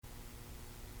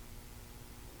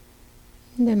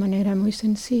De manera muy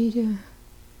sencilla,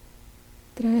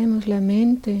 traemos la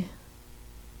mente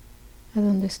a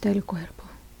donde está el cuerpo.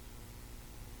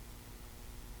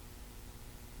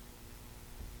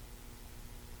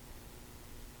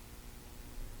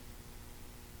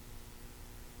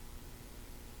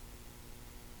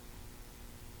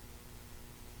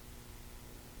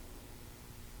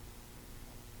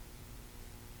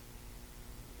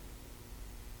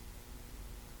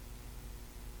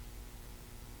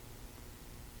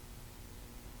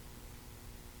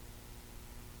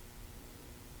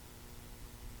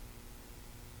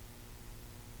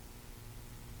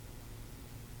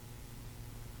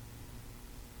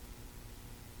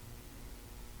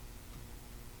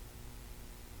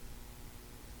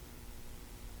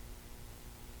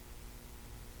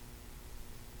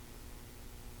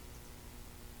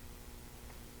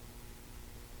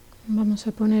 Vamos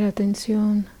a poner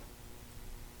atención.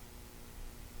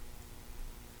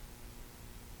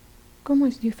 ¿Cómo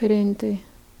es diferente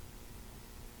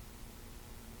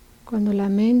cuando la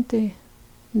mente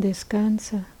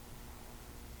descansa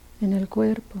en el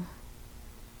cuerpo,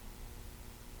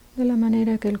 de la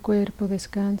manera que el cuerpo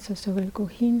descansa sobre el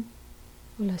cojín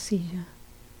o la silla?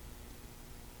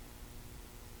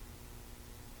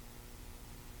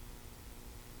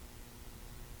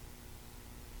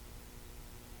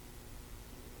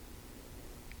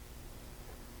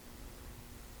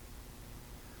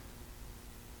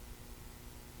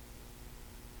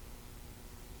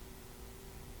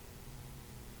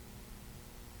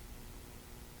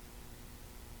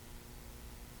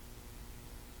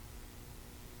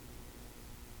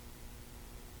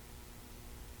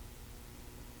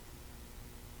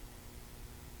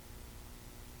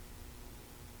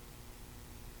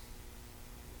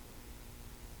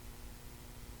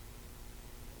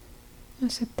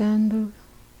 Aceptando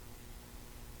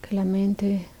que la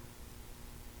mente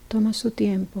toma su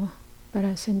tiempo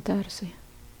para sentarse.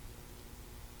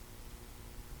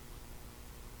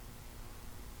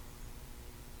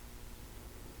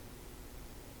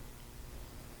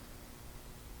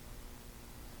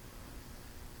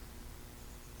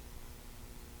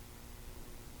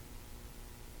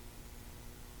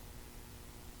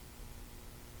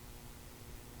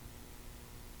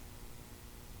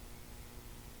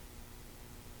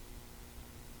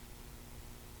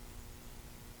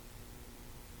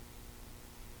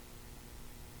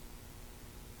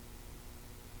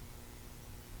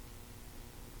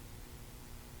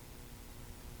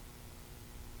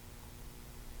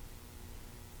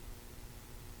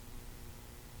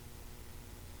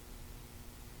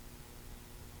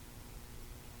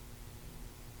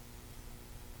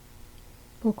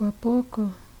 Poco a poco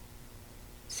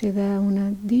se da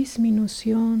una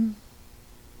disminución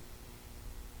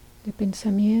de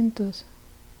pensamientos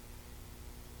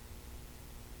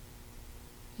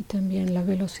y también la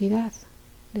velocidad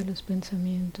de los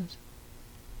pensamientos.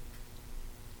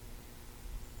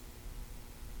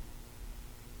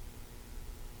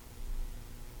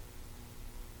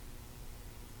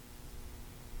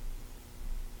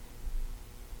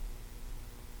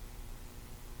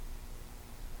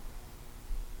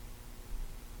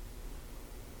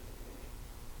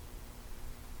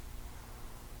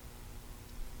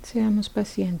 Seamos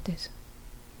pacientes.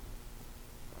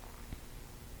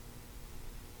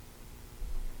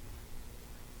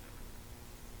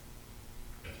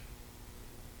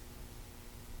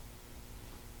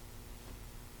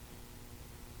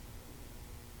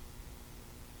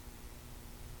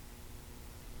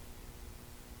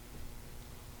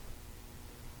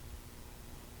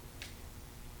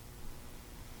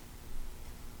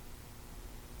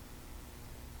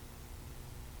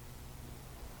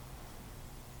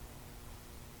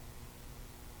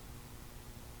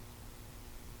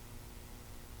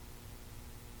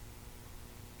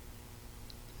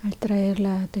 Al traer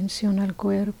la atención al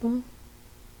cuerpo,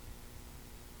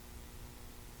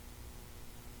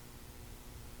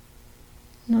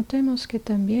 notemos que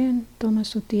también toma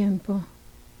su tiempo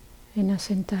en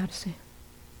asentarse,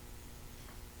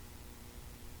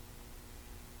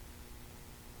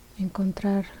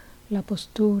 encontrar la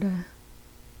postura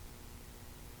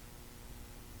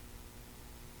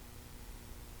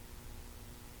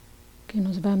que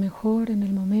nos va mejor en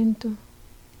el momento.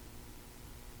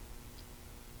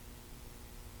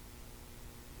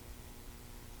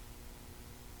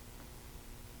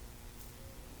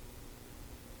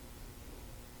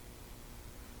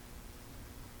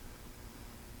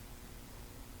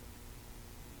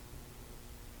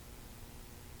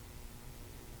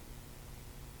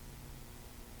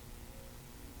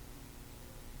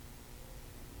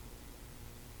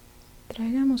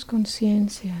 Traigamos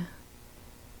conciencia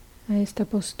a esta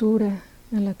postura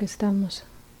en la que estamos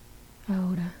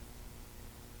ahora,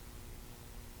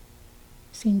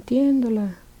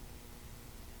 sintiéndola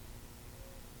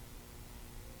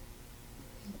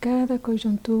en cada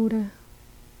coyuntura,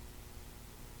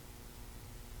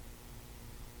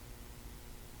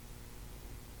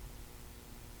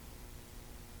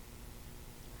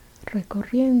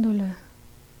 recorriéndola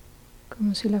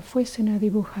como si la fuesen a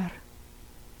dibujar.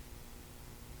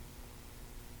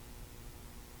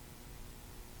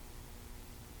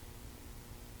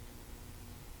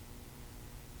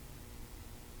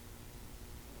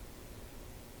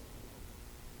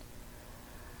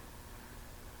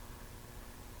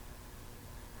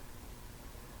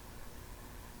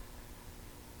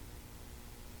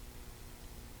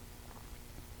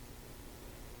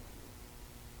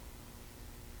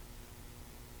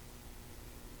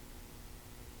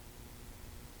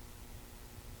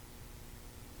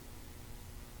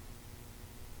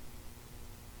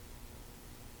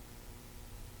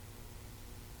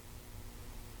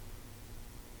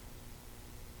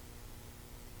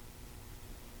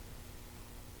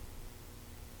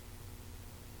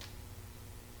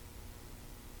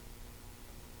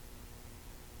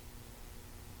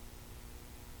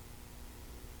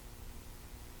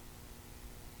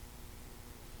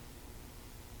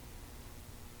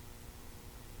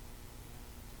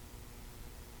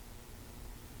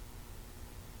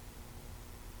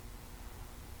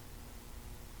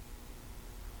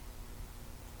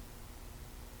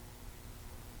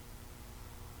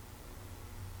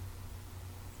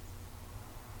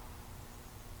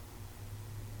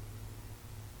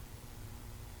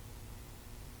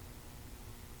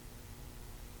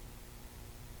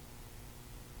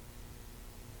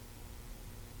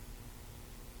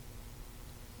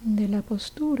 De la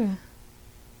postura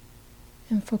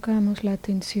enfocamos la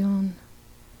atención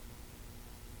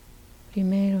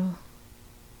primero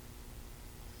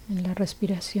en la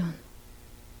respiración.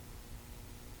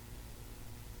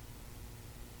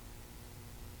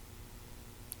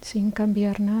 Sin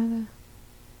cambiar nada,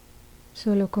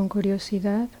 solo con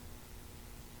curiosidad,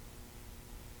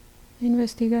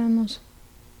 investigamos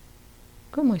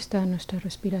cómo está nuestra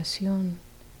respiración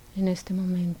en este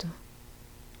momento,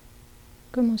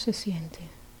 cómo se siente.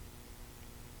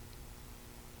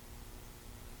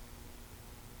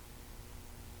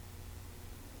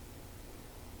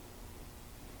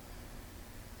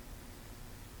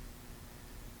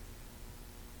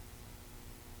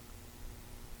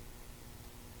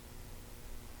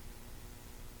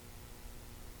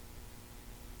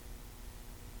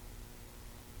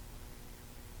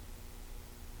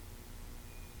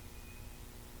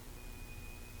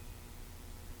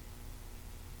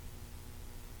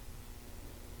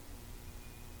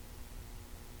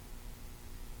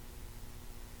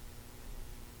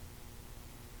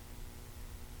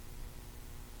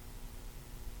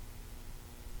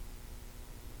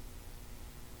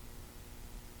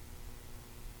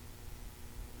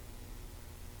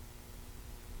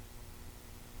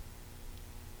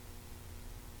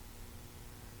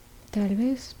 Tal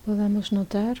vez podamos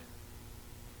notar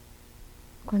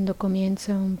cuando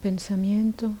comienza un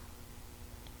pensamiento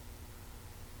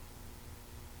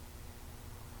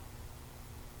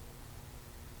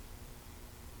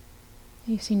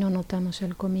y si no notamos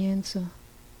el comienzo,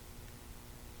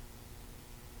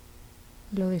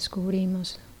 lo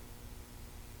descubrimos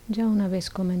ya una vez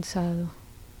comenzado.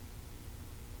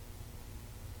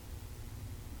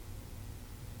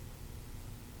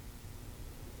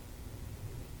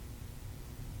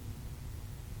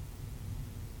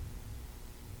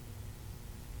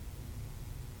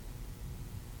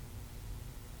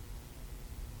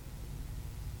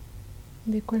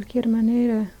 De cualquier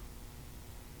manera,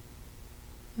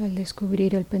 al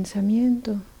descubrir el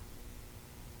pensamiento,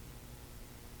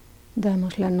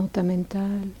 damos la nota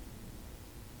mental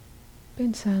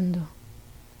pensando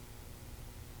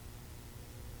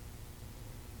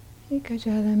y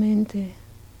calladamente,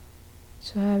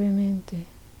 suavemente,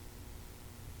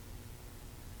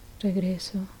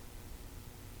 regreso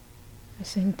a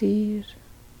sentir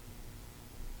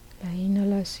la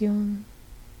inhalación,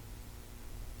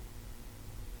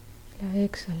 la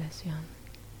exhalación.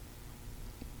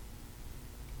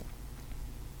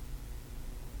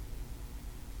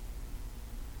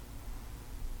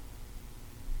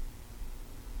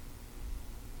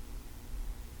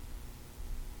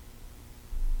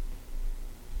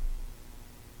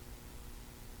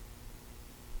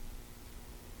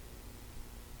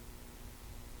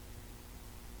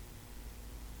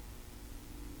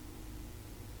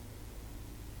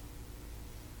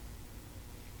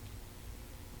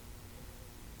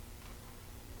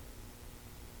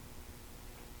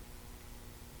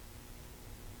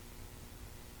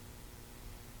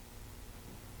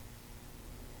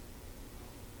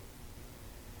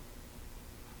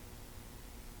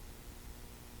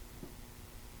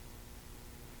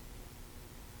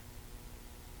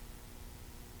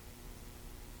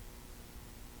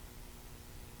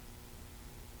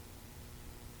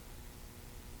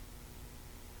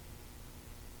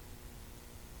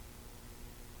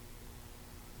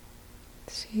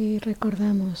 Si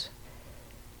recordamos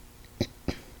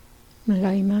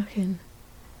la imagen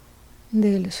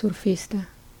del surfista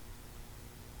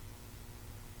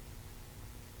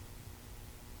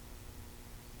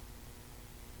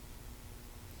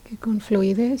que con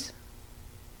fluidez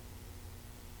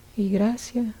y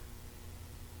gracia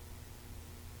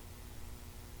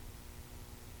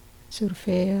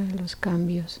surfea los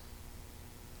cambios,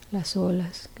 las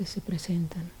olas que se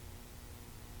presentan.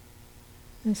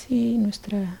 Así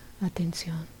nuestra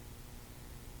atención.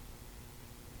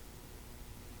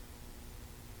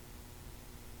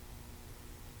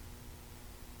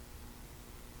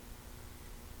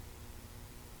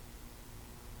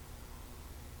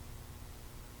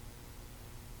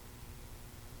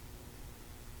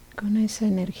 Con esa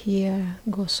energía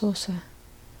gozosa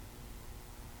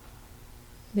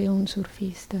de un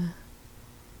surfista,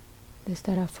 de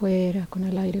estar afuera con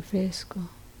el aire fresco.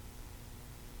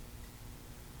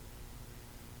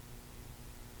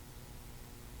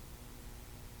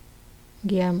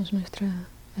 Guiamos nuestra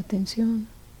atención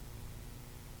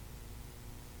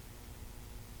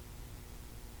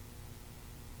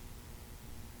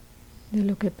de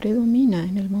lo que predomina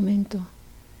en el momento.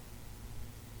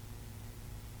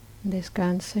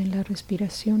 Descansa en la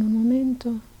respiración un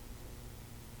momento.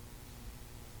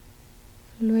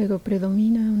 Luego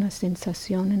predomina una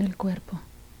sensación en el cuerpo.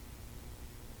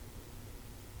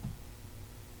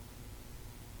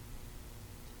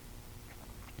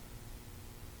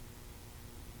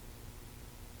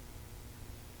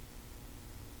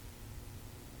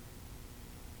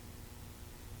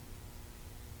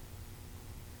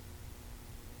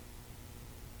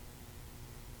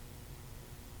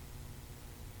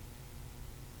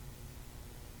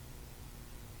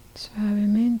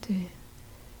 Suavemente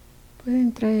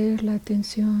pueden traer la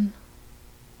atención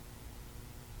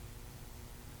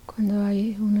cuando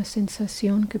hay una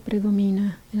sensación que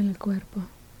predomina en el cuerpo.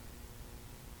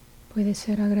 Puede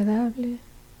ser agradable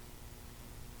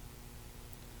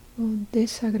o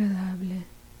desagradable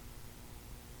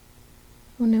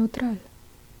o neutral.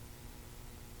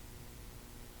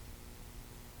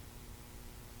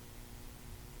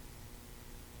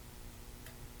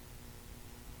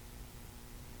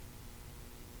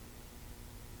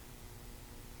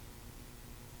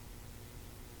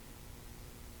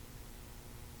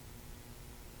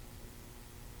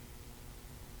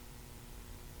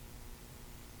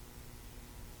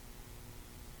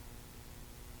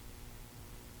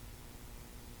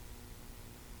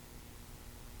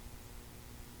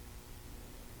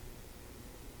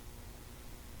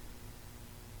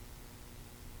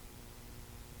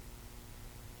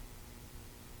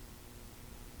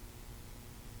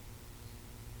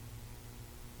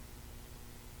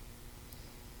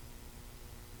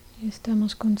 Y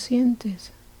estamos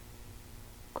conscientes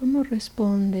cómo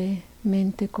responde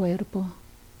mente-cuerpo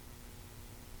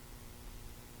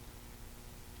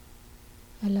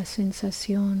a la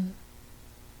sensación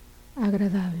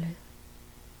agradable.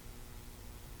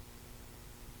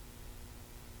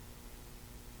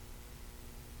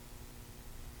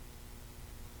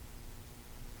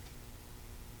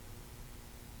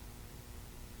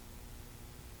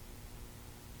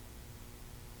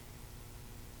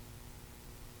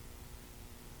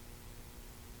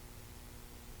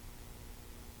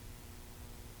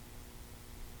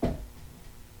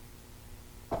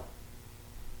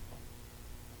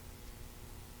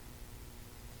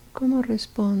 ¿Cómo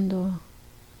respondo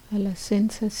a la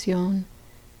sensación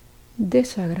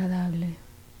desagradable?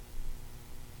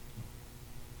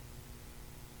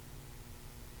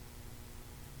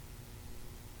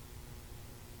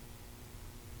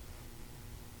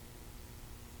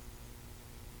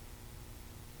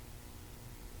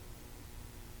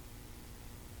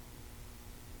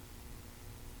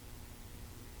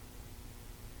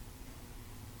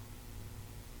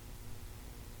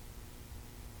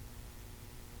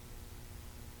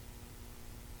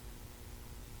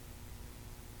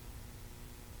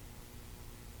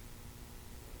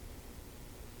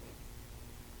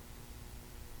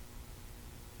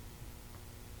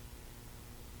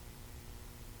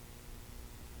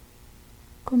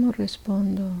 ¿Cómo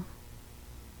respondo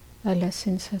a la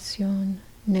sensación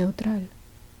neutral?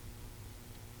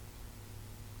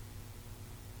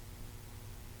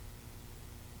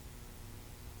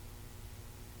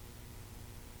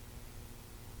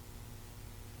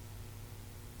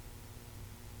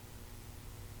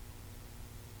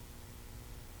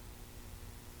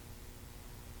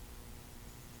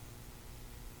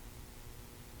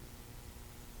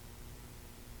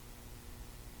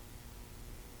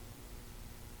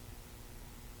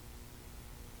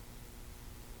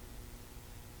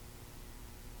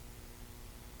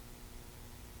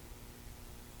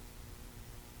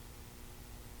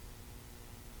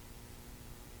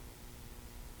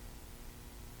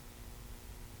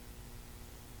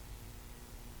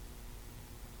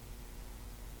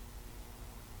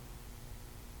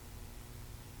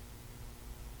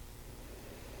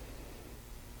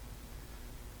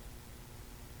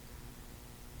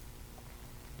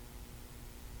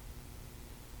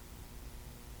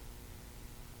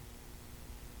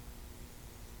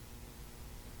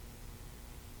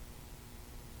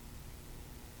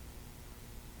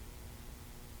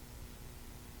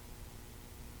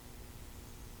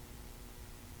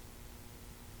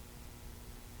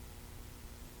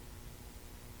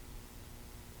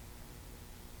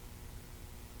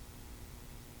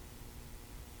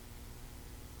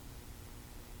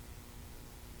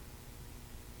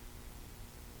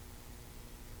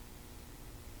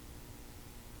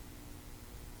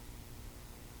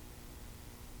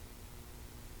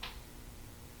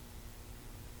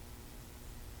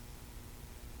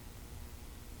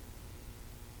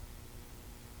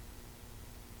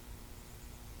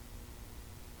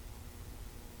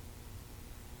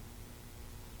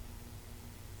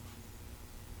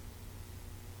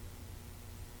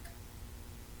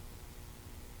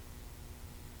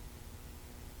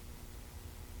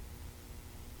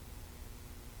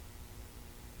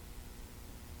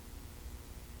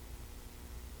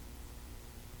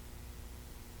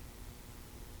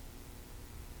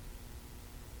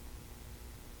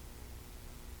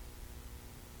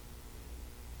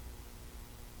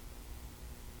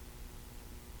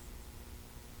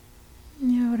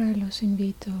 los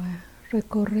invito a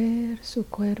recorrer su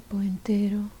cuerpo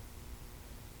entero,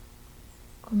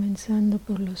 comenzando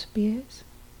por los pies,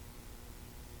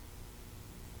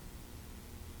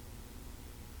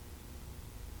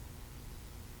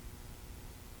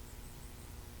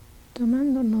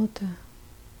 tomando nota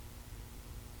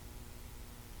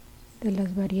de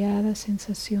las variadas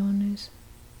sensaciones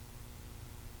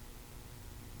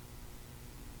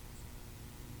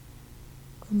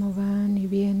como van y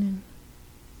vienen.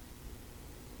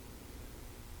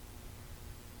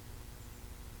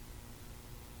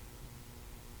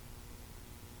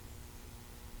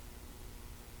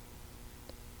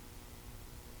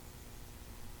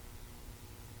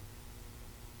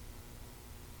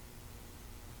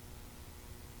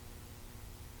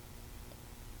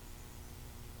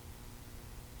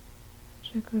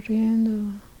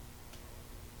 Recorriendo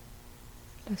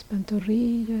las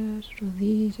pantorrillas,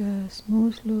 rodillas,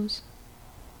 muslos,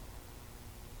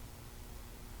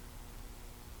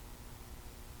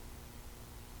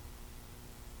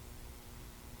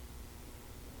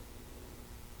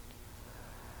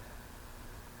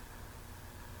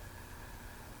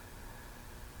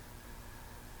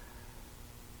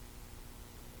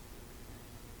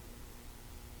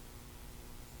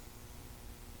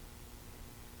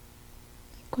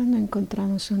 cuando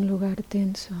encontramos un lugar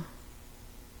tenso,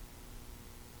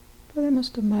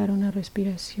 podemos tomar una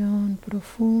respiración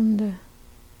profunda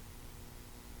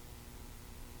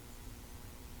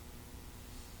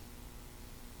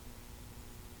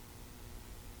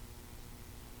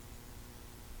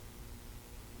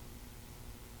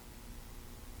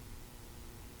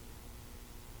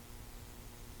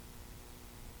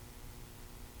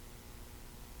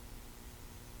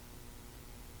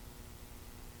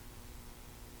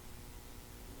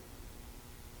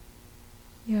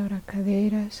y ahora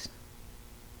caderas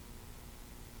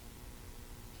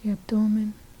y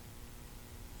abdomen.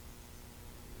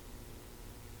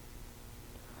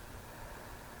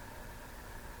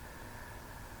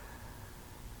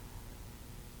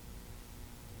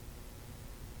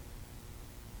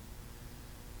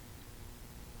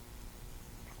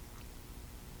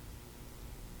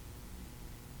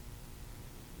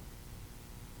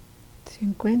 Si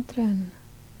encuentran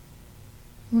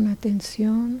una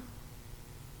tensión,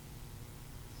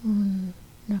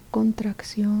 una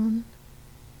contracción,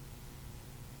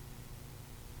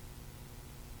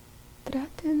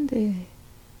 traten de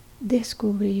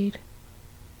descubrir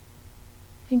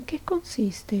en qué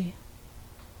consiste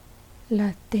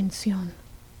la tensión,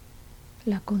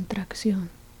 la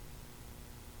contracción.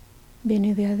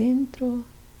 ¿Viene de adentro?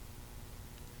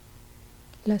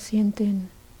 ¿La sienten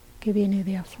que viene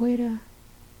de afuera?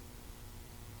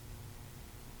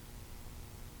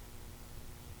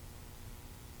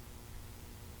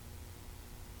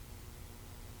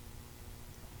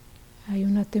 ¿Hay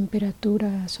una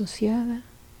temperatura asociada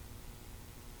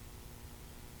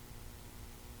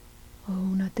o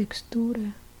una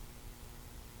textura?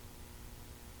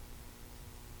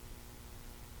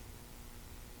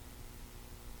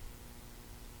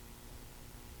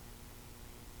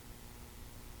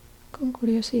 Con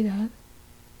curiosidad,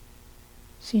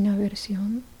 sin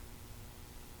aversión,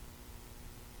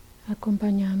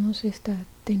 acompañamos esta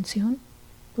tensión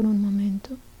por un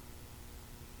momento.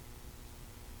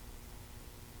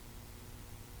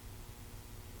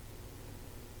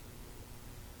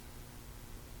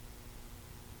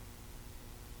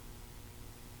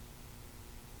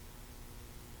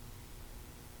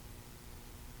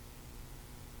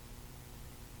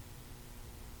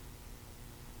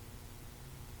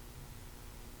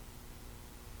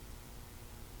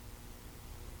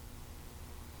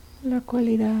 La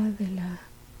cualidad de la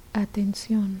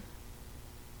atención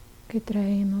que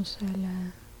traemos a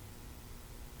la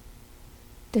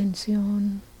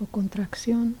tensión o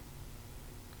contracción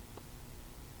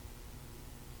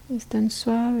es tan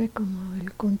suave como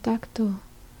el contacto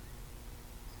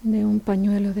de un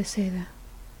pañuelo de seda.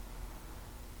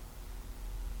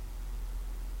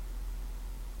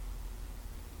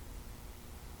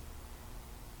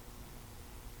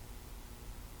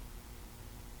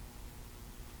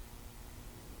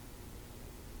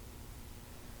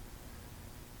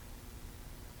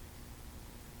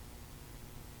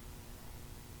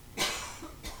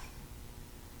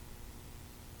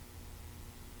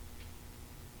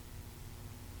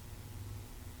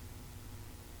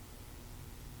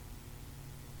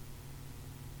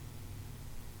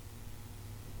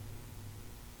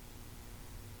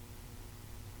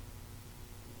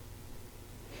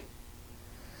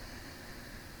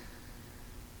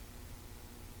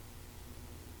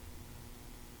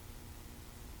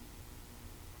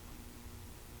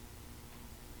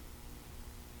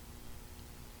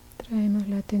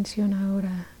 la atención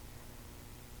ahora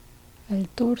al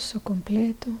torso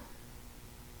completo.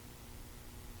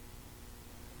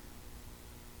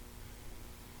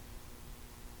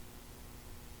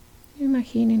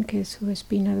 Imaginen que su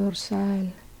espina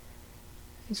dorsal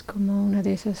es como una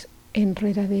de esas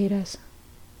enredaderas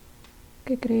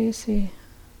que crece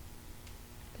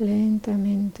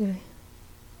lentamente,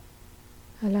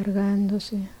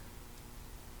 alargándose,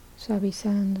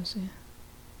 suavizándose.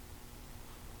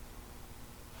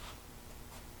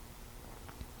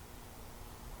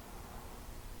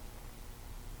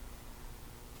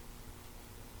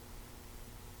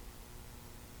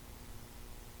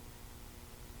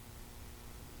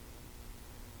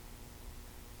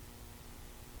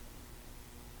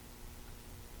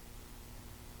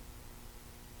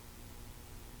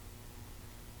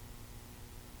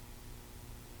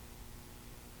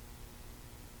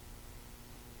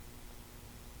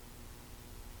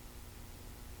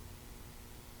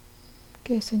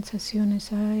 ¿Qué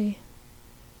sensaciones hay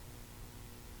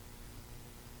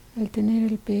al tener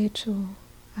el pecho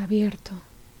abierto,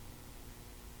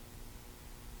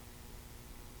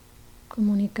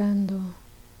 comunicando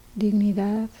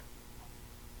dignidad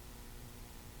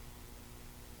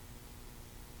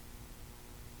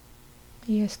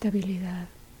y estabilidad?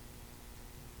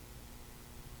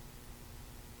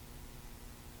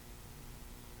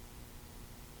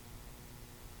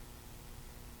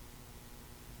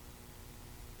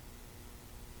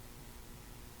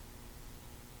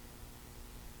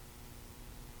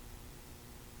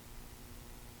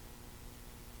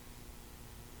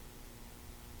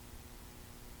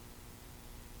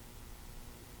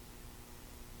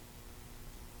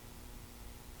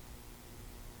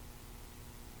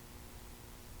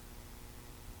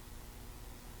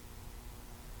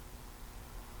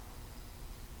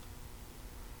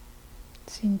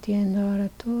 Sintiendo ahora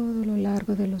todo lo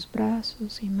largo de los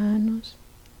brazos y manos.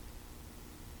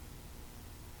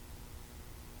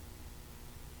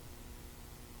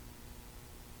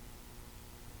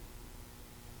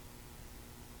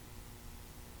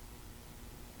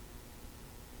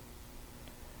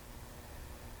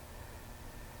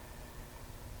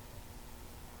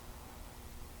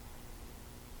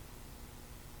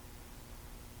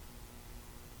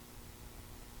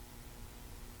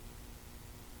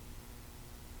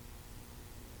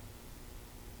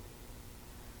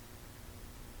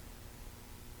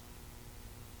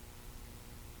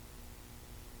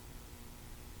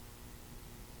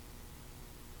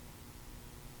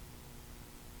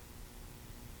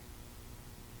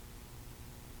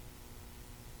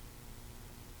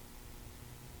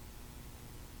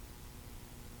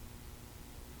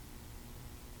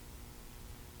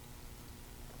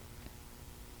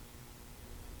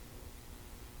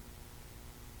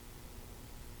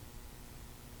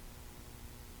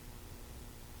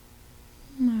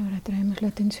 Ahora traemos la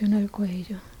atención al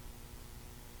cuello.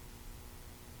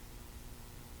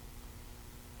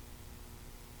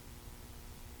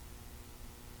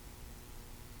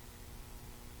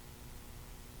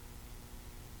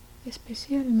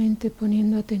 Especialmente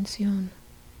poniendo atención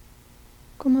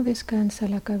cómo descansa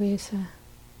la cabeza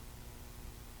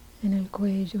en el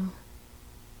cuello,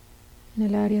 en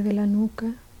el área de la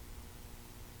nuca.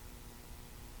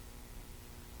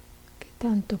 ¿Qué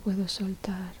tanto puedo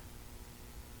soltar?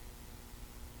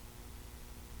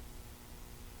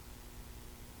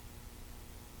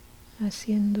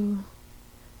 Haciendo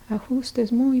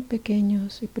ajustes muy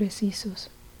pequeños y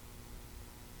precisos.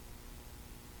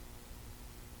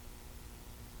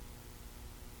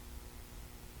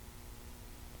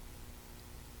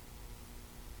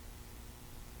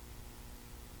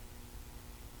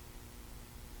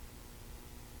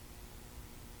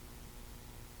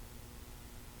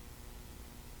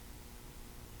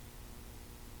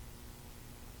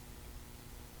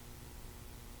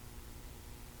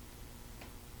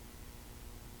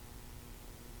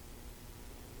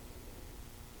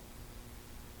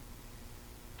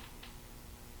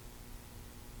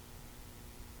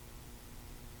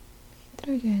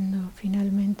 Trayendo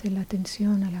finalmente la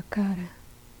atención a la cara.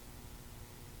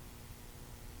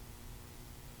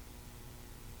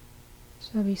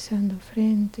 Suavizando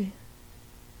frente.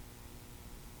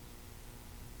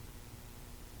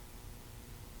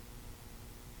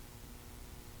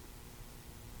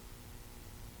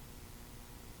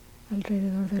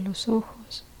 Alrededor de los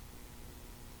ojos.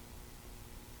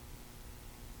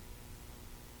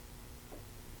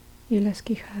 Y las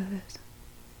quijadas.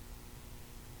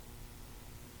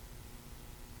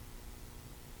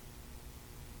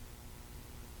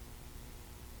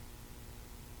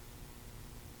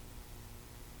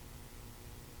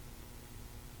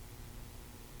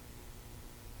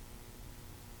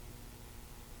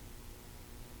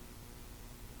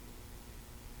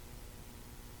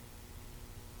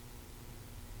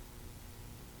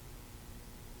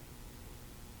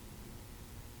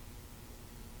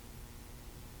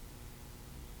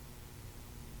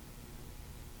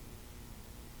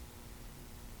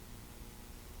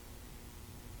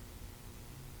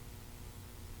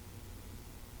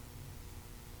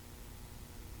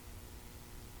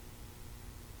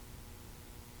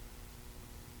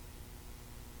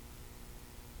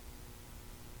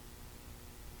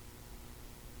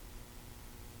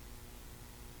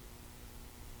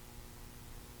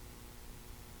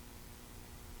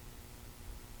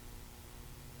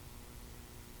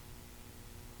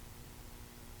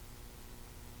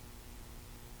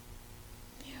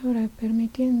 Ahora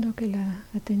permitiendo que la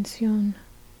atención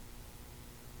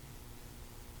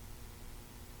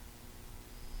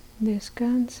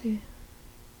descanse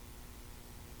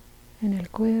en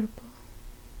el cuerpo,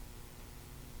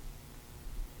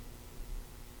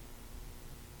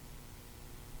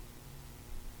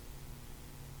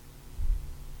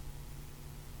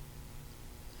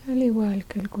 al igual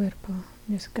que el cuerpo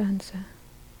descansa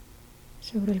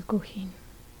sobre el cojín.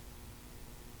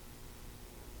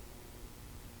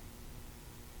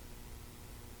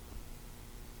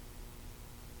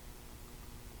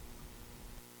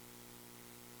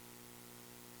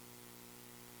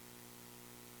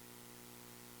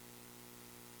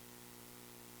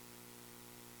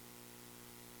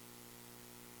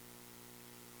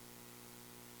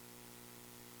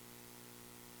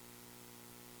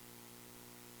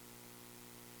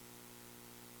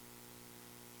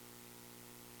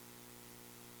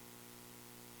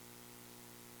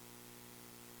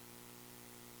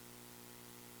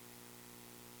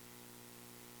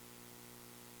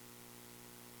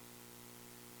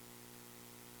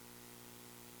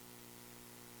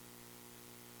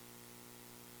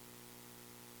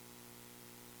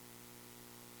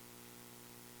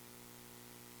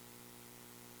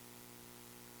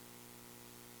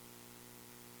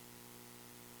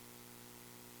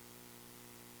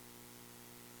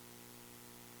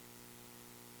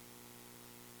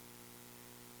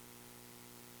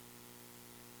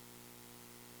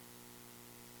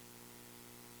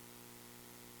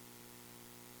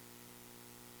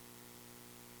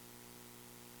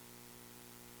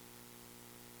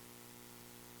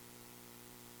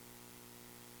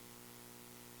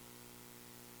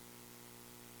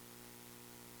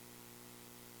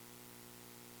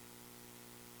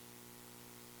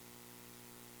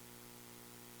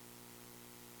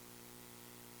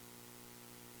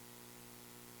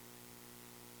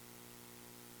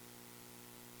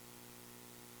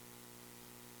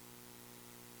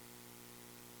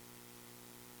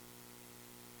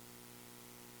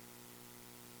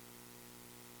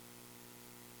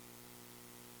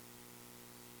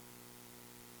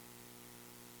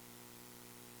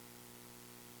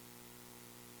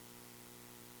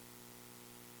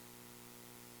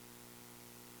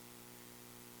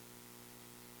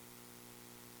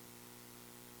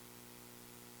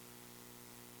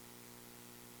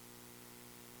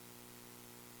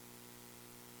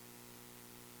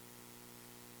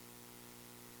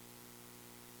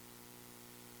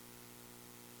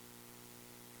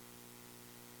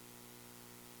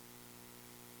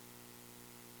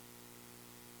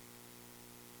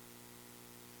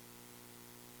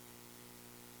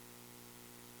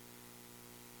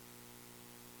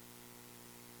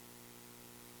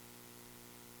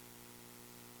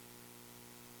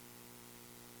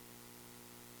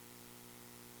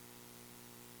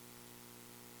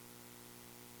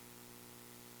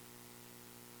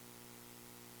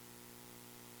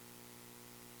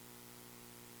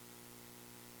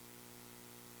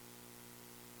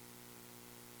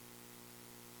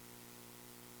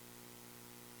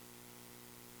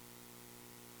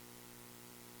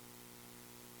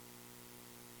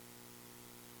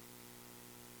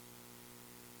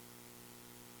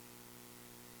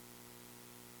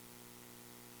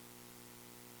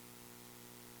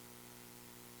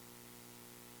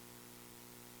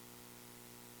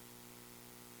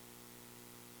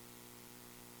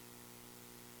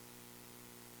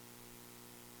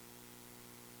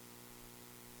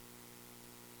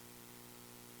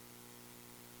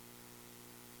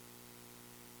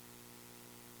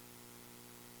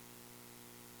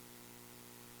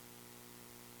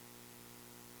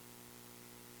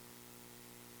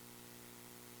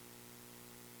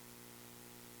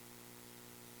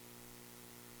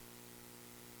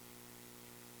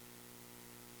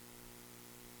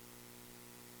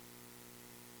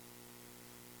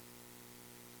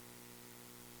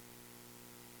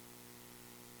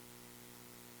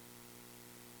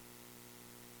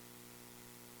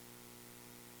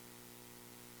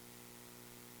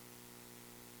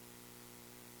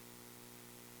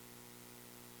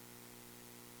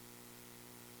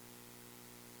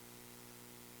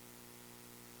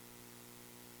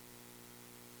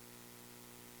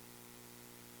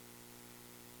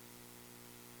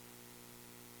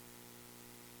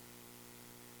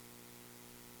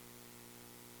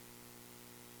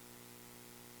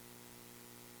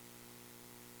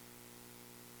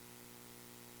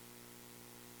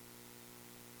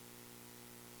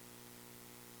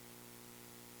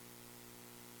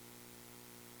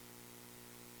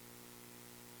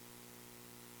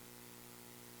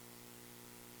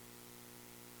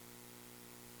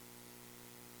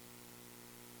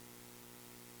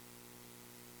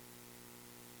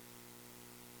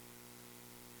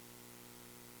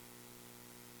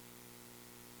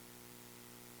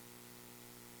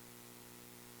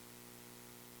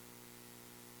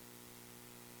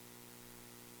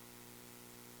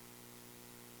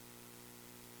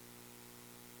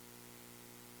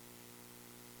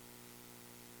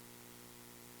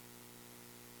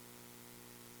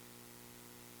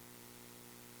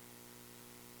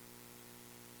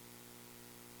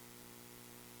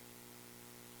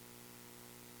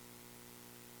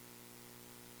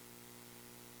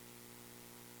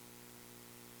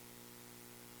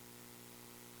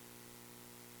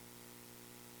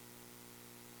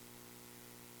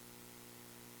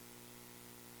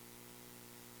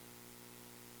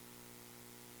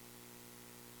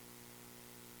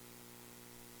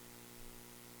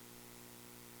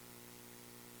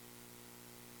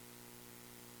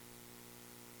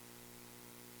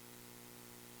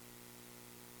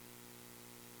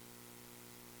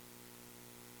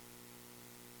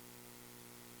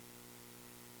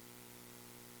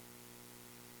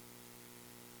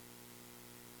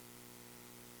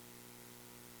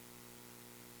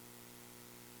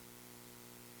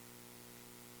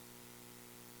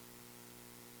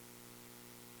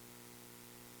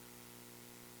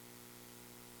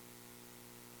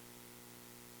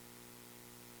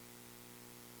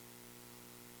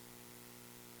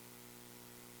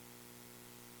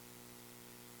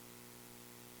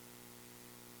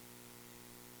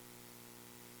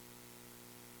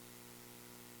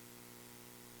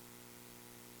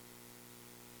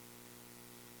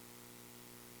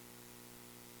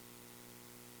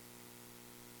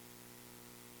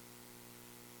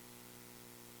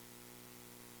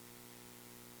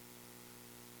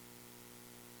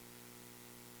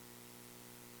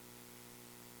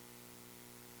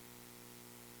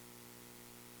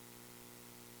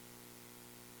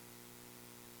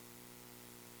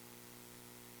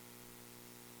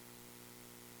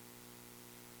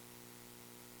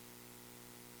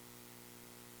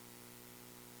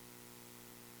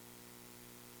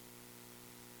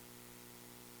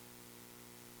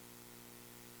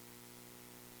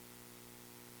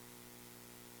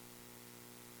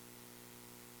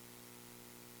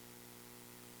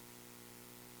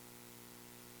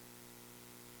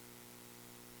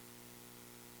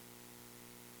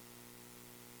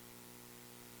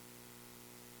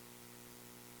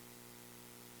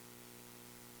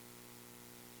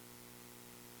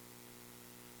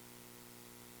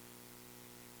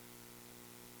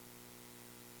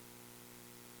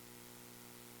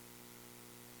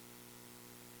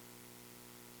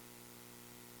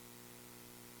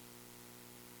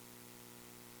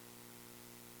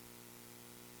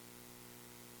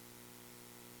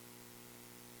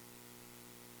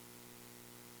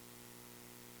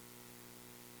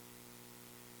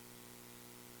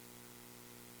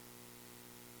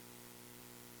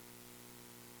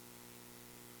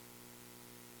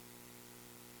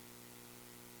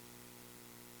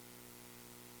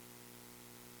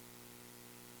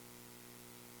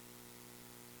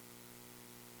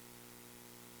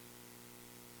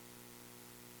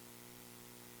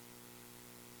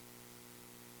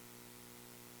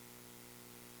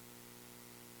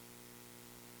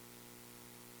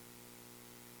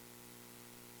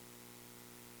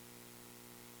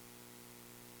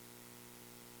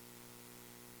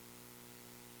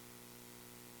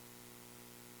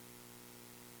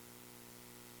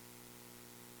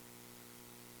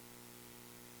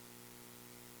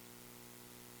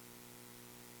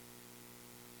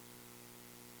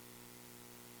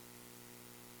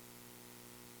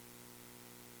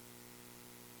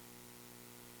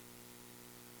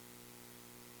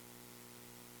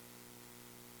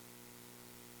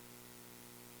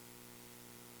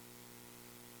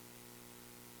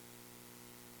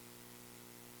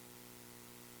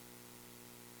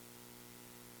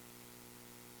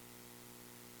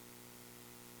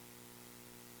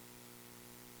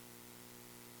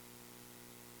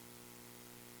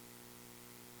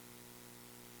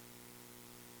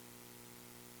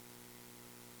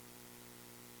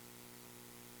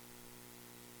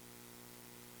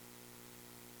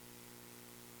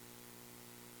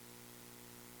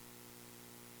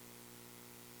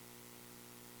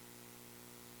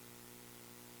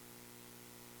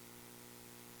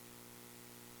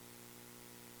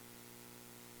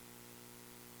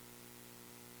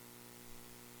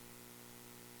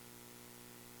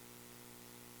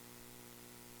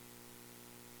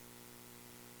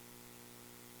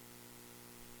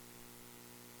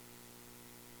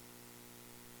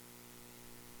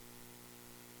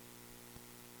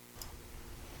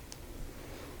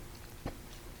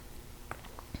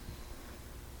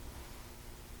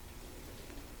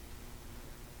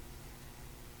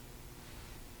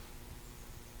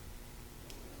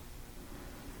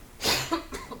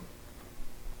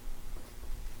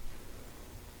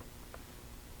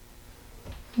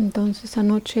 Entonces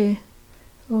anoche,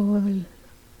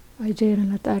 ayer en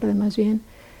la tarde más bien,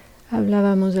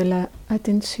 hablábamos de la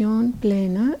atención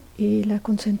plena y la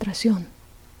concentración.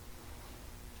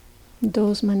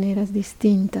 Dos maneras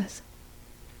distintas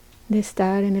de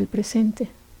estar en el presente.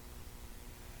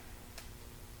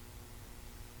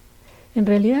 En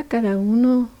realidad cada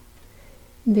uno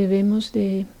debemos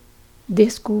de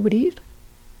descubrir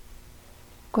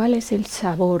cuál es el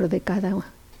sabor de cada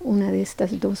una de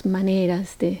estas dos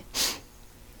maneras de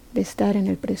estar en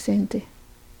el presente.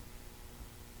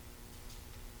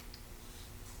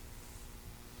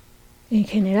 En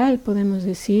general podemos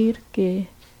decir que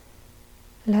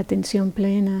la atención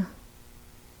plena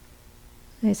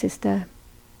es esta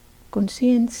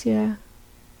conciencia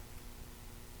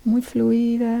muy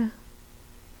fluida.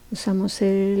 Usamos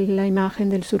la imagen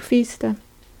del surfista,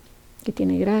 que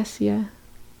tiene gracia,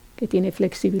 que tiene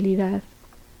flexibilidad.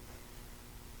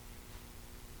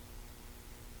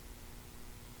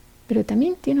 Pero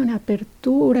también tiene una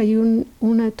apertura y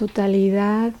una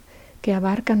totalidad que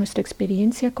abarca nuestra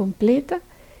experiencia completa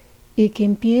y que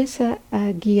empieza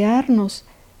a guiarnos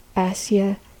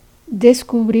hacia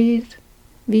descubrir,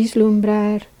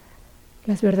 vislumbrar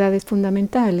las verdades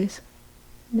fundamentales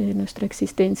de nuestra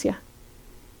existencia.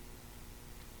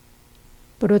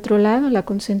 Por otro lado, la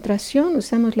concentración,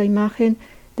 usamos la imagen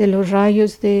de los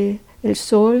rayos del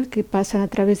sol que pasan a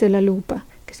través de la lupa,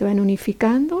 que se van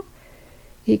unificando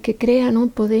y que crean un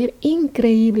poder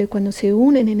increíble cuando se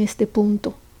unen en este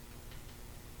punto,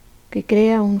 que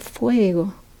crea un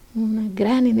fuego, una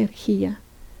gran energía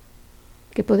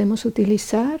que podemos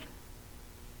utilizar.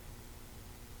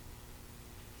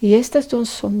 Y estas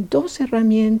son dos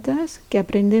herramientas que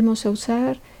aprendemos a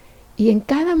usar y en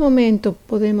cada momento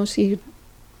podemos ir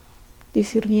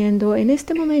discerniendo, en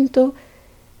este momento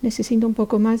necesito un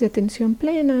poco más de atención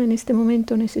plena, en este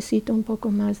momento necesito un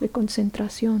poco más de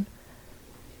concentración.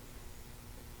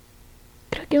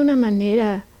 Creo que una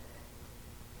manera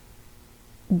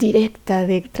directa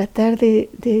de tratar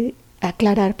de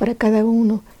aclarar para cada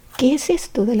uno qué es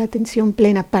esto de la atención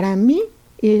plena para mí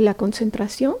y la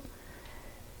concentración,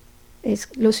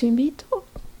 los invito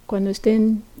cuando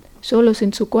estén solos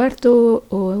en su cuarto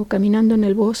o caminando en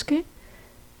el bosque,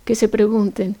 que se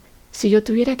pregunten, si yo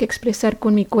tuviera que expresar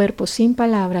con mi cuerpo sin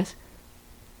palabras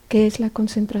qué es la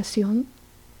concentración,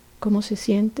 cómo se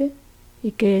siente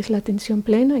y qué es la atención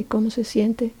plena y cómo se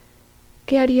siente,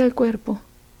 ¿qué haría el cuerpo?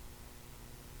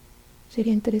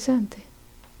 Sería interesante.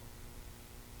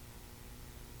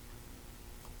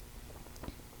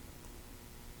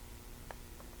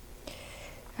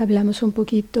 Hablamos un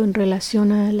poquito en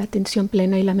relación a la atención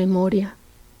plena y la memoria,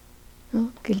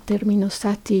 ¿no? Que el término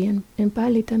sati en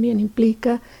Pali también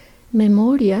implica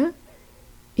memoria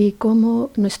y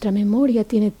cómo nuestra memoria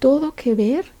tiene todo que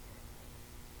ver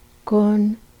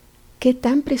con qué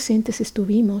tan presentes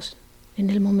estuvimos en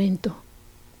el momento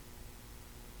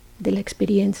de la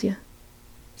experiencia.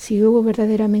 Si hubo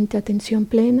verdaderamente atención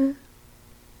plena,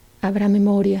 habrá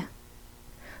memoria.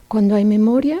 Cuando hay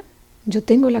memoria, yo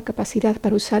tengo la capacidad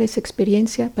para usar esa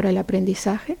experiencia para el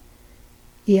aprendizaje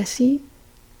y así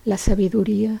la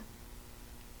sabiduría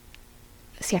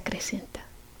se acrecenta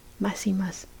más y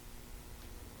más.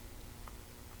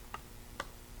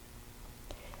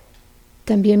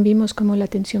 También vimos cómo la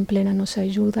atención plena nos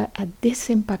ayuda a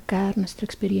desempacar nuestra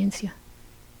experiencia,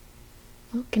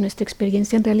 ¿no? Que nuestra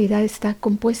experiencia en realidad está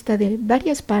compuesta de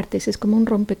varias partes, es como un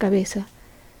rompecabezas.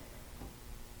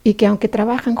 Y que aunque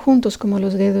trabajan juntos como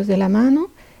los dedos de la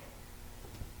mano,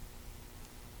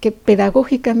 que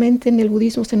pedagógicamente en el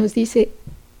budismo se nos dice,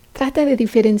 trata de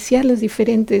diferenciar las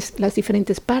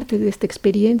diferentes partes de esta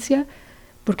experiencia,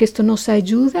 porque esto nos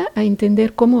ayuda a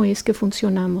entender cómo es que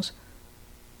funcionamos.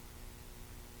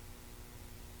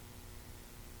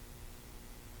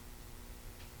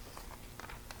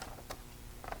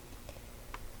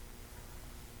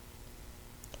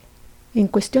 En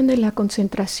cuestión de la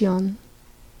concentración,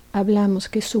 hablamos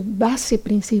que su base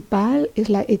principal es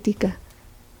la ética,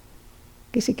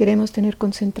 que si queremos tener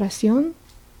concentración,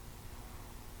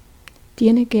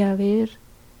 tiene que haber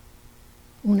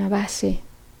una base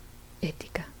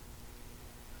ética.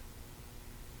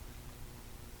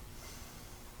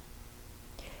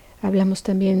 Hablamos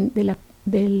también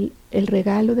del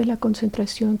regalo de la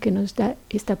concentración que nos da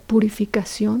esta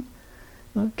purificación,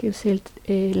 ¿no? Que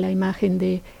es la imagen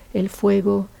del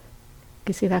fuego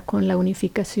que se da con la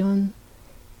unificación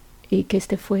y que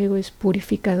este fuego es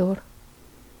purificador.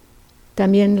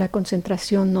 También la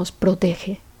concentración nos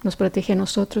protege a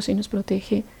nosotros y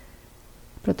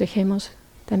protegemos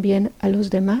también a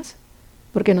los demás,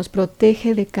 porque nos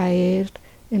protege de caer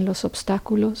en los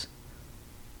obstáculos.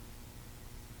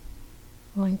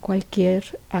 o en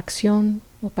cualquier acción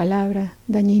o palabra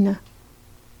dañina.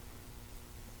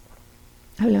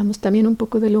 Hablamos también un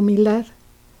poco de la humildad,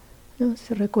 ¿no?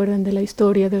 ¿Se recuerdan de la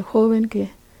historia del joven que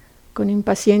con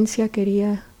impaciencia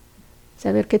quería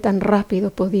saber qué tan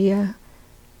rápido podía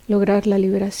lograr la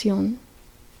liberación,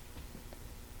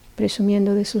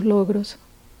 presumiendo de sus logros?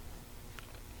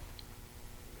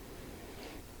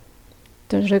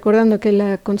 Entonces, recordando que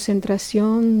la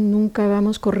concentración nunca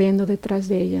vamos corriendo detrás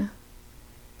de ella,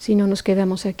 sino nos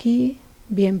quedamos aquí,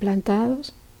 bien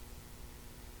plantados,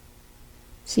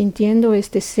 sintiendo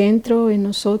este centro en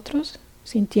nosotros,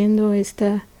 sintiendo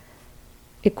esta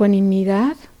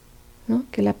ecuanimidad, ¿no?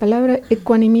 Que la palabra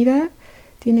ecuanimidad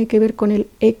tiene que ver con el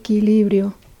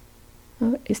equilibrio,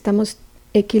 ¿no? Estamos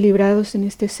equilibrados en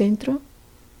este centro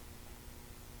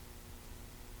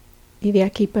y de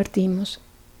aquí partimos.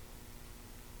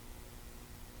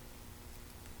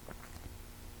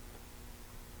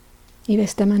 Y de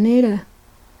esta manera,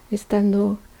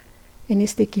 estando en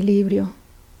este equilibrio,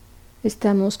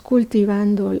 estamos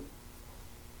cultivando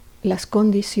las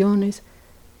condiciones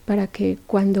para que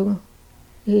cuando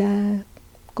la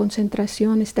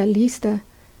concentración está lista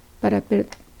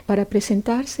para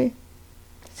presentarse,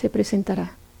 se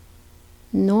presentará.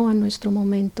 No a nuestro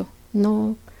momento,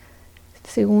 no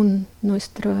según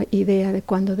nuestra idea de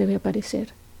cuándo debe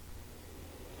aparecer.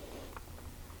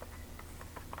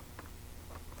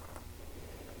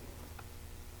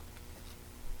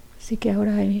 Así que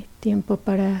ahora hay tiempo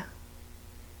para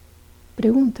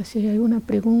preguntas. Si hay alguna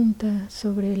pregunta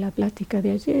sobre la plática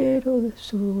de ayer o de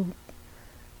su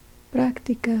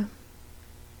práctica.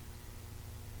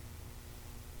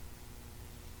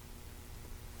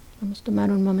 Vamos a tomar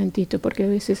un momentito, porque a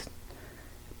veces,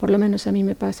 por lo menos a mí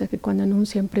me pasa que cuando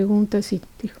anuncian preguntas y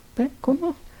digo,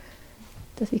 ¿cómo?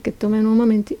 Así que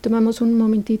tomamos un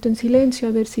momentito en silencio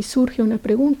a ver si surge una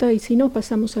pregunta y si no,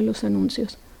 pasamos a los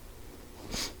anuncios.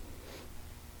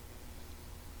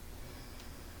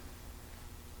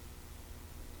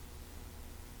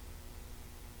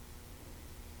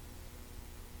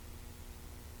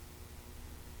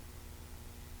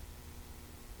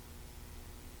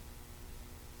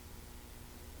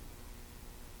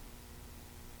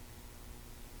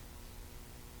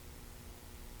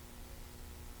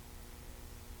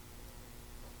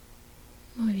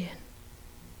 Muy bien.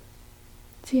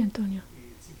 Sí, Antonio.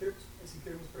 Si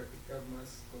queremos practicar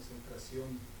más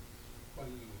concentración, qué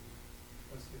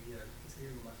sería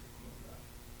lo más recomendable?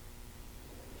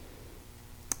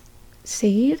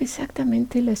 Seguir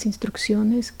exactamente las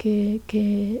instrucciones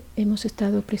que hemos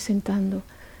estado presentando.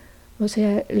 O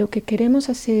sea, lo que queremos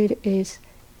hacer es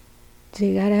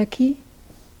llegar aquí,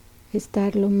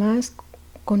 estar lo más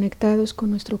conectados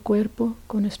con nuestro cuerpo,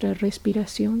 con nuestra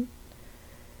respiración,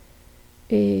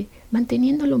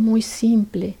 manteniéndolo muy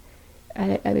simple.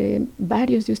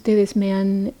 Varios de ustedes me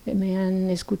han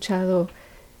escuchado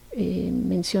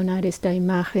mencionar esta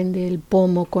imagen del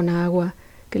pomo con agua,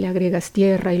 que le agregas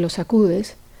tierra y lo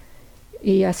sacudes,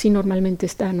 y así normalmente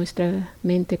está nuestra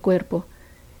mente-cuerpo.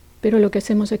 Pero lo que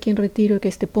hacemos aquí en retiro es que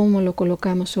este pomo lo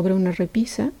colocamos sobre una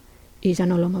repisa y ya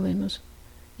no lo movemos,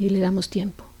 y le damos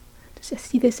tiempo. Entonces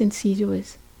así de sencillo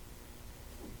es.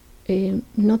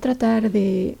 No tratar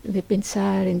de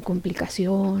pensar en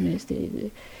complicaciones,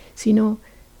 sino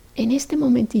en este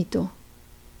momentito,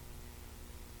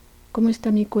 ¿cómo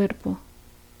está mi cuerpo?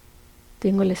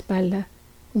 Tengo la espalda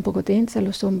un poco tensa,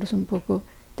 los hombros un poco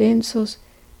tensos.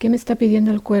 ¿Qué me está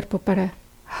pidiendo el cuerpo para?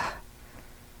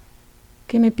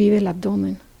 ¿Qué me pide el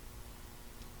abdomen?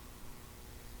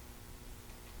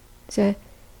 O sea,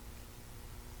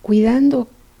 cuidando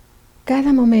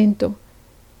cada momento,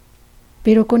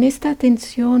 pero con esta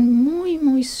atención muy,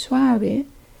 muy suave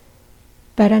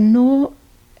para no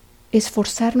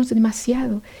esforzarnos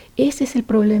demasiado. Ese es el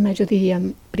problema, yo diría,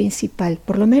 principal.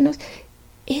 Por lo menos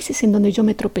ese es en donde yo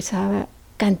me tropezaba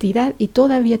cantidad y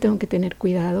todavía tengo que tener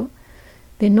cuidado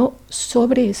de no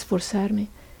sobreesforzarme.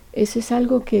 Eso es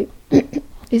algo que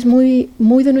es muy,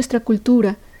 muy de nuestra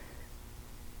cultura.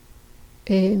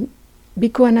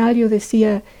 Bhikkhu Anaryo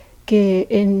decía que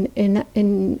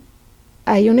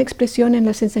hay una expresión en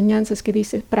las enseñanzas que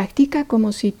dice, practica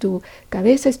como si tu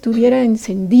cabeza estuviera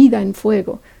encendida en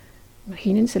fuego.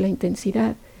 Imagínense la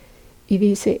intensidad. Y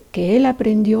dice que él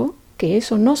aprendió que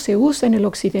eso no se usa en el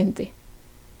occidente.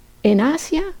 En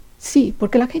Asia, sí,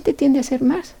 porque la gente tiende a ser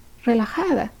más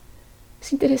relajada.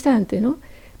 Es interesante, ¿no?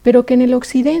 Pero que en el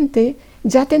occidente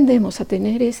ya tendemos a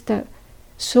tener esta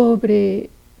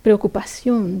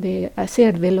sobrepreocupación de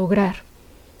hacer, de lograr.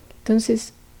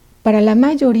 Entonces, para la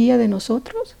mayoría de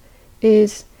nosotros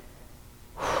es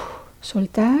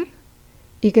soltar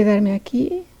y quedarme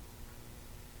aquí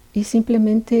y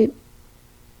simplemente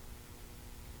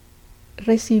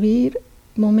recibir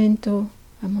momento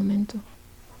a momento.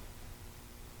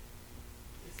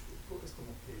 Es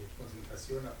como que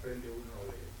concentración aprende uno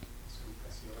de su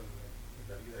educación en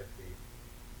la vida que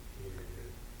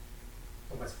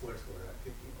toma esfuerzo, ¿verdad?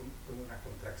 Que como una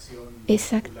contracción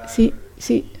Exacto, muscular, sí,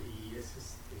 sí. y es,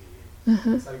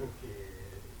 Ajá. es algo que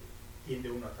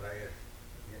tiende uno a traer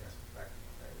también a su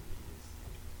práctica,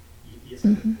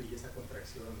 y esa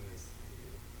contracción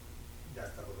da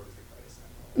hasta dolores de cabeza,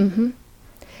 ¿no? Uh-huh.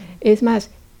 Es más,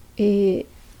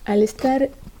 al estar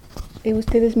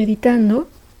ustedes meditando,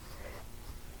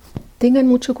 tengan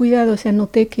mucho cuidado. O sea,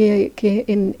 noté que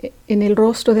en el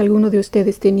rostro de alguno de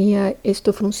ustedes tenía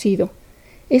esto fruncido.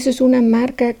 Eso es una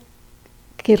marca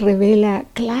que revela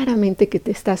claramente que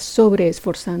te estás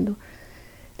sobreesforzando.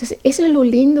 Entonces, eso es lo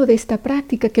lindo de esta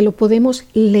práctica, que lo podemos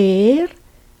leer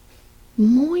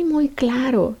muy, muy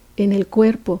claro en el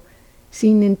cuerpo,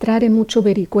 sin entrar en mucho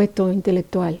vericueto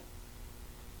intelectual.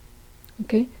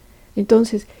 ¿Okay?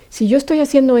 Entonces, si yo estoy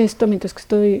haciendo esto mientras que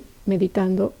estoy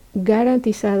meditando,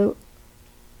 garantizado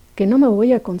que no me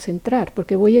voy a concentrar,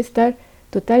 porque voy a estar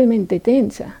totalmente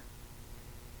tensa.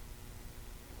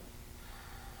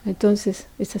 Entonces,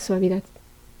 esa suavidad.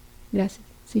 Gracias.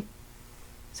 Sí.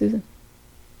 Susan.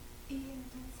 Y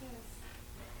entonces,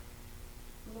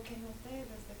 lo que noté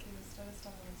desde que usted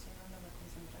estaba mencionando la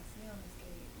concentración es que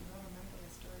normalmente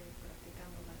estoy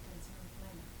practicando la atención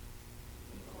plena.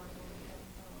 Y cuando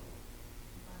intento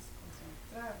más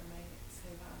concentrarme, se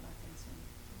va la atención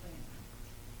plena.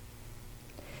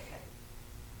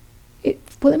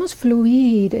 Podemos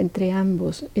fluir entre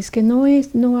ambos. Es que no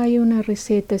hay una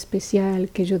receta especial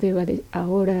que yo deba de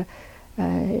ahora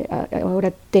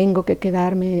tengo que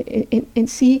quedarme. En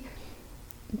sí,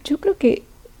 yo creo que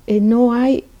no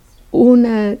hay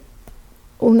una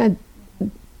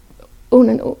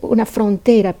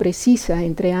frontera precisa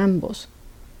entre ambos,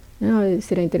 ¿no?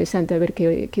 Será interesante a ver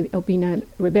qué opina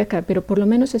Rebecca, pero por lo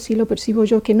menos así lo percibo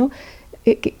yo, que no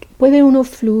que puede uno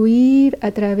fluir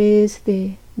a través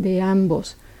de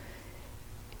ambos.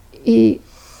 Y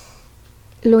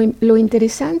lo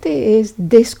interesante es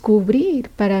descubrir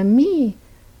para mí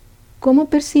cómo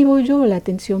percibo yo la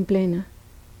atención plena,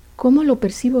 cómo lo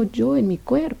percibo yo en mi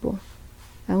cuerpo,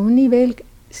 a un nivel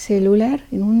celular,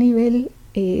 en un nivel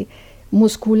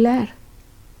muscular,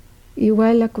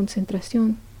 igual la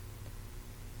concentración.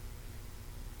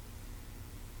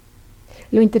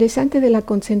 Lo interesante de la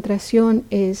concentración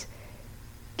es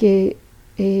que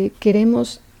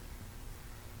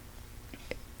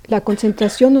la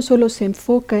concentración no solo se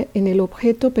enfoca en el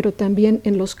objeto, pero también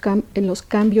en los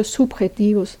cambios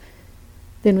subjetivos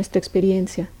de nuestra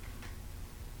experiencia,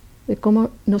 de cómo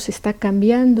nos está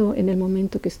cambiando en el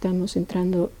momento que estamos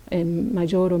entrando en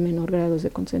mayor o menor grados de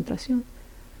concentración.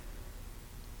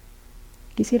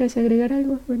 ¿Quisieras agregar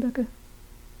algo, Rebecca?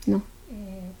 No.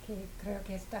 Que creo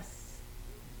que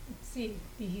sí,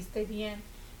 dijiste bien.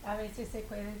 A veces se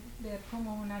puede ver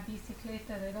como una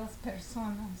bicicleta de dos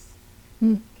personas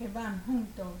que van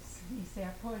juntos y se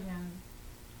apoyan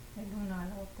el uno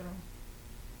al otro.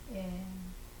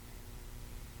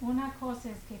 Una cosa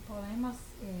es que podemos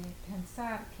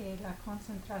pensar que la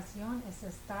concentración es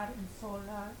estar en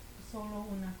solo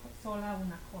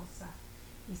una cosa.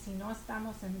 Y si no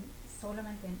estamos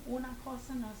solamente en una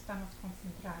cosa, no estamos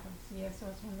concentrados. Y eso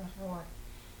es un error.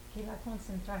 Que la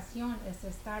concentración es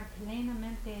estar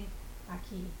plenamente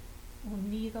aquí,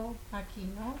 unido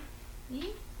aquí, ¿no?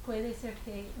 Y puede ser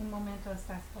que un momento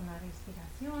estás con la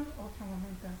respiración, otro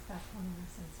momento estás con una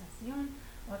sensación,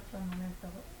 otro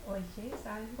momento oyes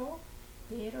algo,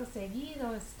 pero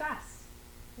seguido estás.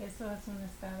 Eso es un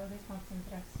estado de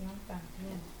concentración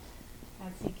también.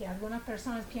 Así que algunas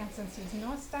personas piensan si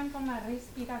no están con la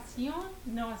respiración,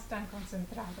 no están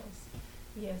concentrados.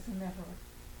 Y es un error.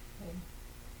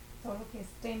 Solo que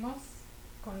estemos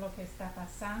con lo que está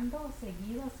pasando,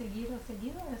 seguido,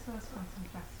 eso es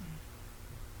concentración.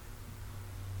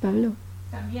 Pablo.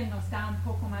 También nos da un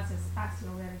poco más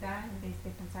espacio, ¿verdad? En vez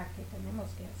de pensar que tenemos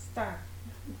que estar.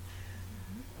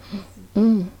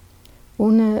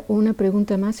 Una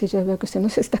pregunta más y ya veo que se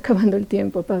nos está acabando el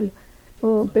tiempo, Pablo.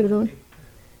 Oh, perdón.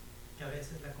 Que a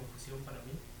veces la confusión para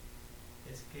mí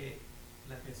es que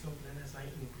la atención plena es la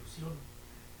inclusión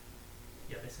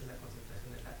y a veces la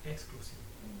concentración es la exclusión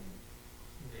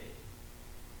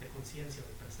de conciencia,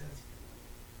 de presencia.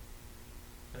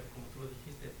 Pero como tú lo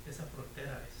dijiste, esa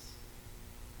frontera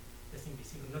es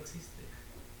invisible, no existe.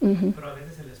 Pero a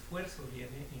veces el esfuerzo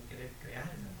viene en querer crear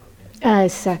esa frontera.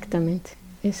 Exactamente.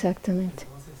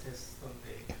 Entonces es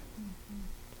donde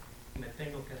me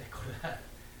tengo que recordar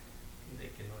de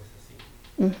que no es así.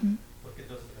 Porque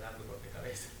entonces me da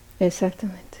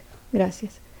Exactamente.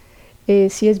 Gracias.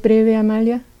 Si es breve,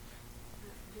 Amalia.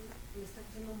 Me está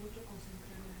costando mucho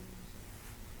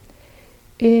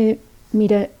concentrarme.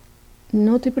 Mira,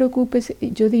 no te preocupes.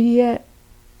 Yo diría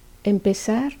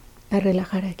empezar a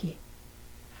relajar aquí.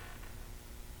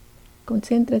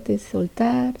 Concéntrate,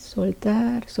 soltar,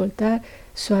 soltar, soltar,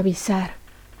 suavizar.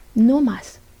 No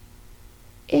más.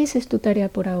 Esa es tu tarea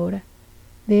por ahora.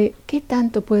 De qué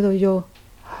tanto puedo yo.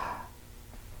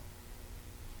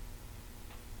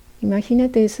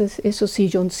 Imagínate esos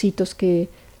silloncitos que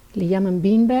le llaman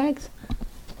beanbags.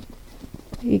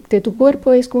 Y que tu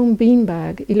cuerpo es como un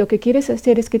beanbag. Y lo que quieres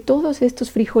hacer es que todos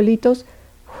estos frijolitos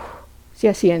se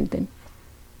asienten.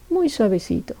 Muy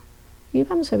suavecito. Y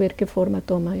vamos a ver qué forma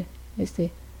toma este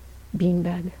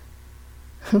beanbag.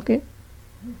 ¿Ok?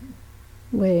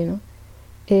 Bueno.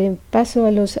 Paso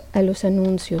a los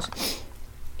anuncios.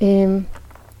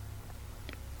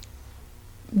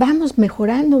 Vamos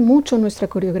mejorando mucho nuestra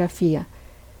coreografía.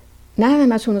 Nada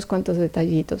más unos cuantos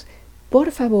detallitos.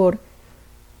 Por favor,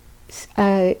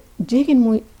 lleguen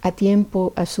muy a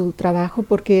tiempo a su trabajo,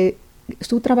 porque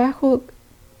su trabajo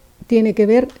tiene que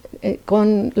ver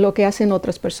con lo que hacen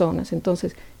otras personas.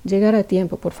 Entonces, llegar a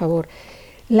tiempo, por favor.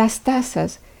 Las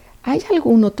tazas. ¿Hay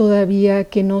alguno todavía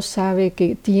que no sabe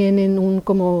que tienen un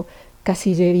como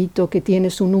casillerito que tiene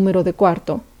su número de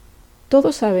cuarto?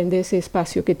 Todos saben de ese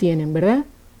espacio que tienen, ¿verdad?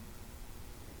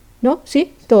 ¿No?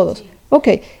 ¿Sí? Todos. Sí. Ok,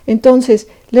 entonces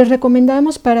les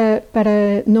recomendamos para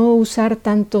no usar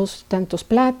tantos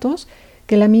platos,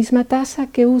 que la misma taza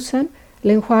que usan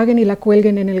la enjuaguen y la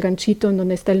cuelguen en el ganchito en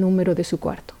donde está el número de su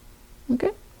cuarto. ¿Ok?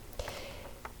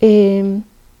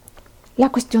 La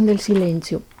cuestión del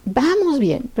silencio. Vamos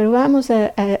bien, pero vamos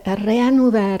a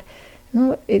reanudar,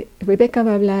 ¿no? Rebeca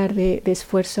va a hablar de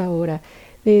esfuerzo ahora,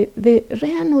 de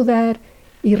reanudar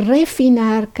y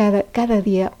refinar cada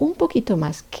día un poquito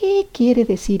más. ¿Qué quiere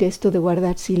decir esto de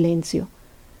guardar silencio?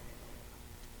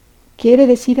 Quiere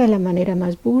decir a la manera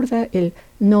más burda el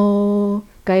no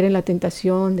caer en la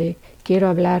tentación de quiero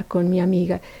hablar con mi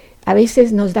amiga. A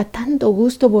veces nos da tanto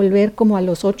gusto volver como a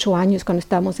los 8 años cuando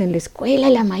estábamos en la escuela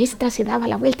y la maestra se daba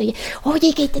la vuelta y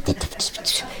oye,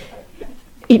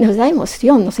 y nos da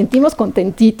emoción, nos sentimos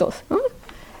contentitos, ¿no?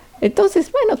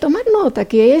 Entonces, bueno, tomar nota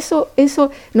que eso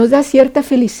nos da cierta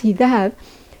felicidad,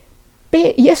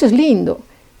 y eso es lindo,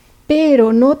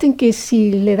 pero noten que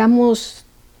si le damos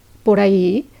por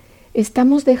ahí,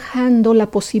 estamos dejando la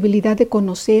posibilidad de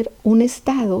conocer un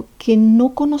estado que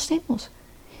no conocemos.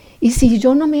 Y si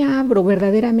yo no me abro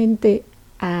verdaderamente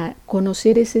a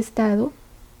conocer ese estado,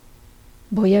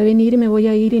 voy a venir y me voy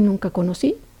a ir y nunca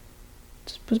conocí.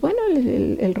 Entonces, pues bueno,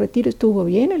 el retiro estuvo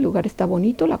bien, el lugar está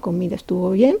bonito, la comida estuvo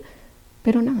bien,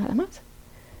 pero nada más.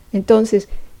 Entonces,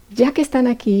 ya que están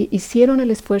aquí, hicieron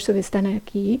el esfuerzo de estar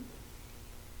aquí,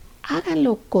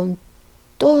 háganlo con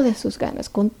todas sus ganas,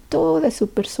 con toda su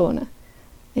persona.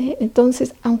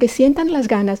 Entonces, aunque sientan las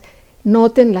ganas,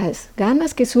 noten las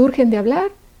ganas que surgen de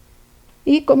hablar,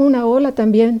 y como una ola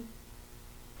también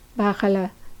baja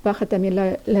también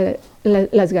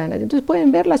las ganas. Entonces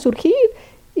pueden verla surgir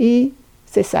y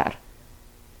cesar.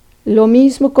 Lo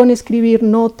mismo con escribir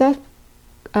notas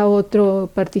a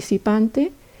otro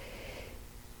participante.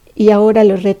 Y ahora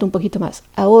les reto un poquito más,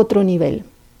 a otro nivel.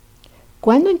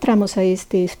 Cuando entramos a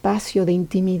este espacio de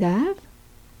intimidad,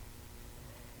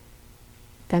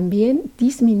 también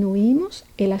disminuimos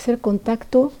el hacer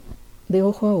contacto de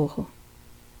ojo a ojo.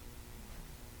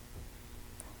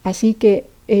 Así que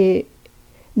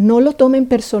no lo tomen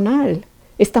personal.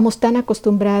 Estamos tan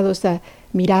acostumbrados a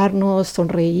mirarnos,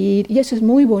 sonreír, y eso es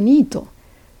muy bonito.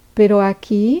 Pero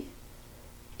aquí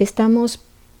estamos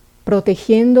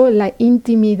protegiendo la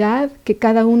intimidad que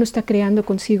cada uno está creando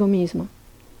consigo mismo.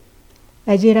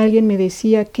 Ayer alguien me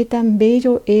decía qué tan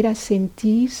bello era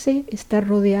sentirse, estar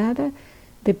rodeada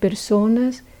de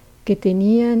personas que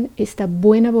tenían esta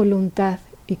buena voluntad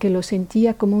y que lo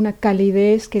sentía como una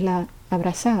calidez que la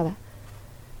abrazada.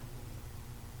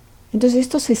 Entonces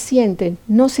esto se siente,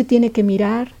 no se tiene que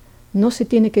mirar, no se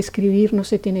tiene que escribir, no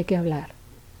se tiene que hablar.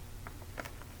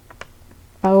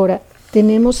 Ahora,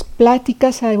 tenemos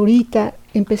pláticas ahorita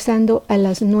empezando a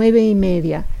las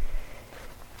 9:30.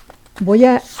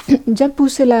 Ya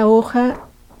puse la hoja,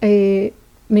 me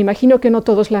imagino que no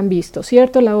todos la han visto,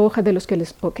 ¿cierto? La hoja de los que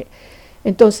les... Ok.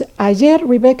 Entonces, ayer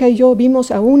Rebeca y yo vimos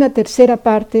a una tercera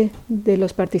parte de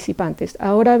los participantes.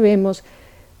 Ahora vemos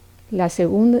la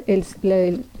segunda,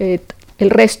 el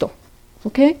resto.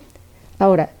 ¿Ok?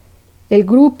 Ahora, el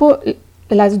grupo,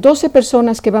 las 12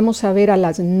 personas que vamos a ver a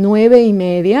las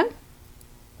 9:30,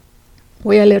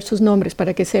 voy a leer sus nombres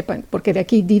para que sepan, porque de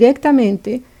aquí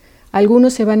directamente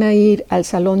Algunos se van a ir al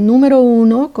salón número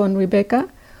 1 con Rebecca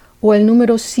o el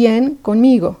número 100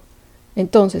 conmigo.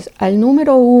 Entonces, al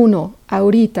número 1,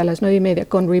 ahorita a las 9:30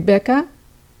 con Rebecca,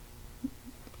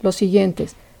 los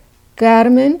siguientes: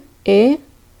 Carmen E.,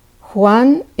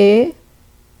 Juan E.,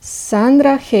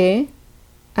 Sandra G.,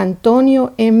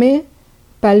 Antonio M.,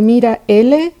 Palmira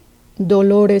L.,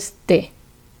 Dolores T.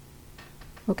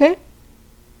 ¿Ok?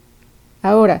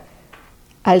 Ahora,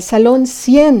 al salón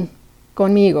 100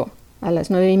 conmigo, a las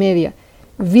 9:30,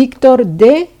 Víctor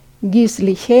D.,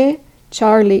 Gisli G.,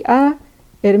 Charlie A.,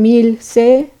 Hermil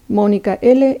C., Mónica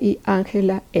L. y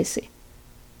Ángela S.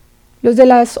 Los de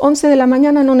las 11 de la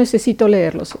mañana no necesito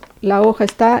leerlos. La hoja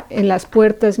está en las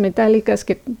puertas metálicas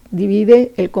que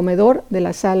divide el comedor de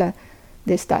la sala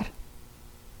de estar.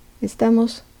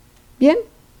 ¿Estamos bien?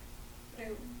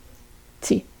 Preguntas.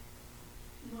 Sí.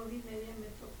 9:30 me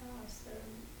toca hacer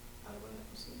algo en la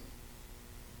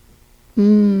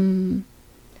cocina.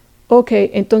 Ok,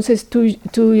 entonces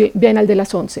tú ven al de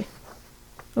las 11.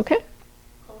 ¿Ok?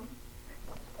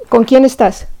 ¿Con quién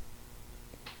estás?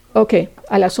 Ok,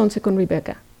 a las 11 con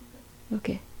Rebecca.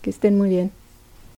 Ok, que estén muy bien.